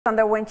And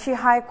the Wenchi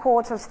High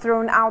Court has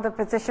thrown out the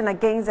petition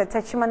against the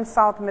Techiman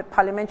South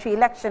parliamentary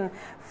election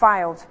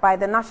filed by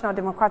the National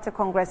Democratic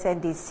Congress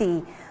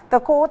NDC. The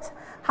court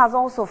has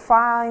also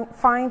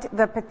fined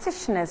the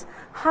petitioners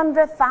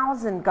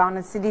 100,000 Ghana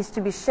cedis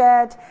to be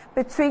shared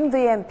between the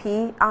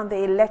MP and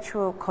the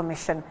Electoral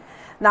Commission.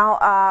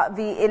 Now,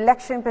 the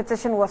election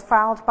petition was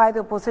filed by the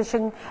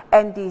opposition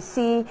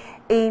NDC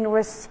in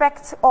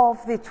respect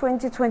of the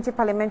 2020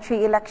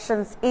 parliamentary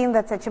elections in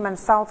the Techiman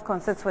South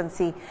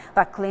constituency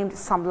that claimed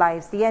some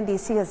lives. The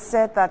NDC has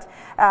said that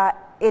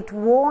it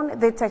won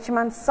the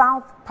Techiman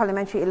South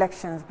parliamentary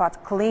elections,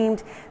 but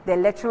claimed the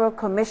Electoral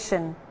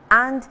Commission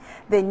and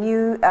the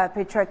new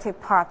Patriotic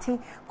Party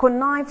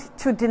connived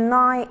to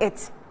deny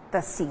it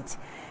the seat.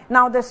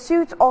 Now, the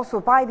suit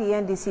also by the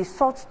NDC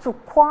sought to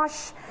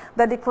quash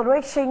the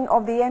declaration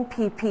of the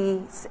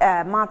NPP's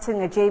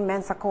Martin J.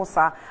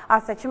 Mensah-Kosa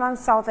as Techiman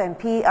South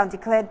MP and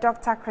declared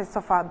Dr.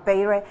 Christopher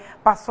Beire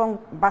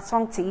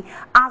Basongti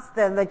as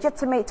the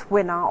legitimate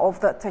winner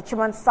of the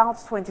Techiman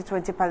South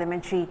 2020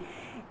 parliamentary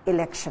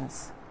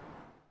elections.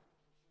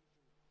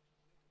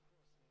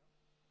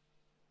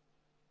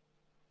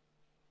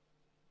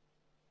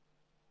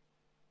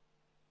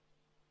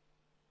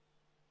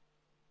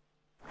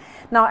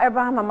 Now,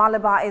 Abraham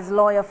Amaliba is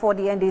lawyer for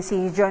the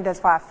NDC. He joined us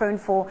via phone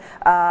for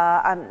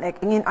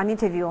an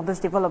interview on this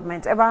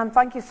development. Abraham,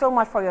 thank you so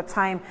much for your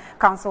time,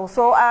 counsel.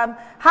 So,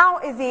 how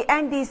is the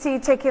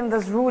NDC taking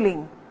this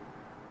ruling?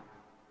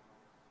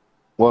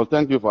 Well,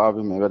 thank you for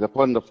having me. At the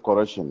point of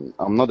correction,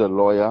 I'm not a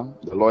lawyer.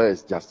 The lawyer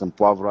is Justin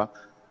Poivra.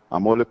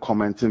 I'm only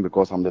commenting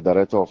because I'm the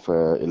director of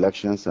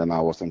elections, and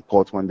I was in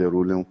court when the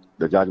ruling,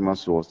 the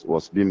judgment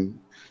was being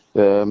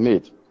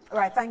made.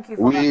 Right, thank you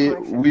for that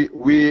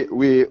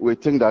correction. We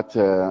think that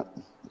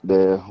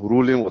the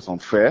ruling was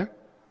unfair.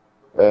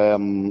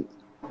 On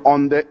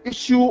the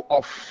issue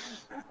of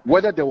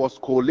whether there was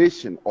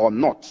coalition or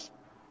not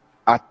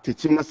at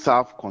Techiman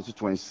South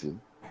constituency,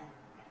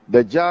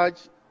 the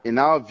judge, in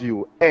our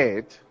view,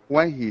 erred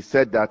when he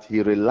said that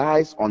he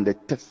relies on the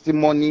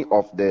testimony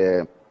of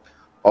the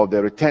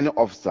returning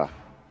officer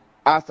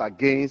as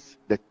against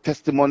the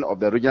testimony of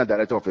the regional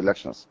director of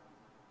elections.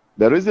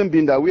 The reason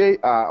being that we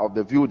are of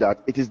the view that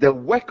it is the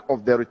work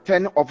of the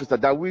returning officer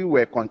that we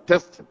were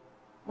contesting,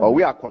 or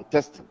we are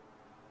contesting.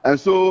 And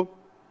so,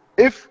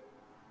 if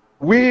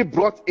we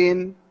brought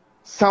in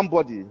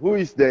somebody who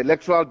is the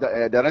electoral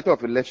director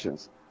of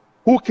elections,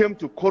 who came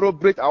to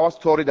corroborate our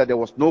story that there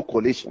was no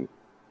coalition,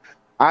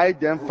 I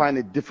then find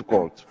it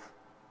difficult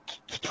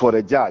for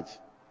the judge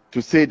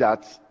to say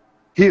that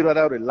he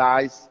rather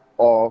relies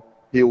or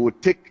he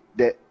would take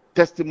the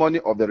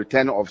testimony of the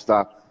returning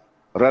officer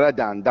rather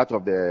than that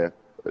of the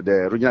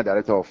regional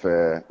director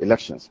of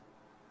elections.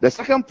 The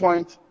second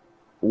point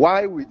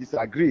why we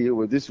disagree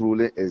with this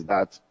ruling is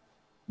that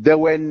there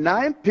were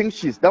 9 pink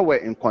sheets that were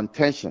in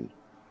contention.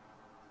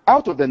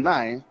 Out of the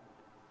 9,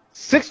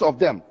 6 of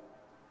them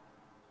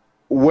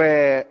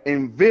were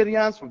in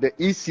variance with the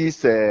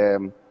EC's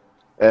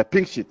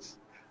pink sheets.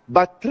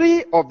 But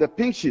 3 of the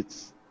pink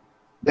sheets,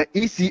 the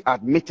EC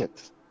admitted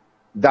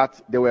that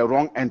they were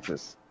wrong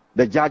entries.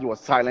 The judge was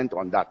silent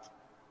on that.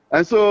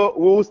 And so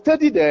we will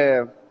study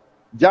the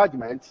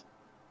judgment,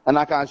 and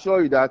I can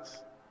assure you that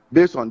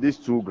based on these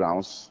 2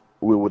 grounds,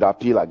 we would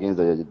appeal against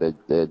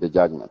the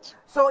judgment.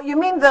 So you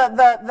mean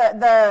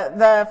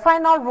the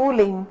final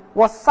ruling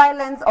was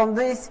silent on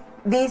these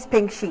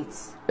pink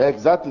sheets?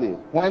 Exactly.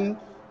 When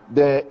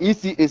the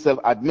EC itself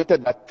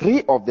admitted that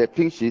 3 of the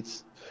pink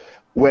sheets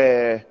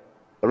were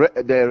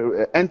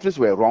the entries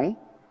were wrong,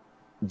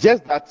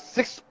 just that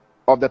 6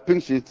 of the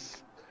pink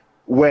sheets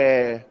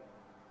were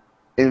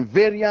in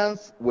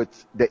variance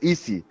with the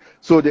EC.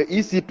 So the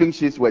EC pink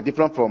sheets were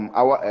different from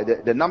our,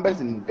 the numbers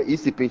in the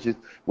EC pink sheets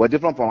were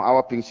different from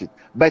our pink sheet.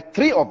 But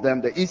 3 of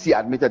them, the EC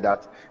admitted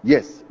that,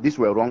 yes, these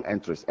were wrong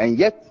entries. And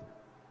yet,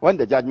 when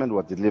the judgment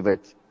was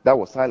delivered, that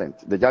was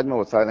silent. The judgment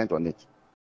was silent on it.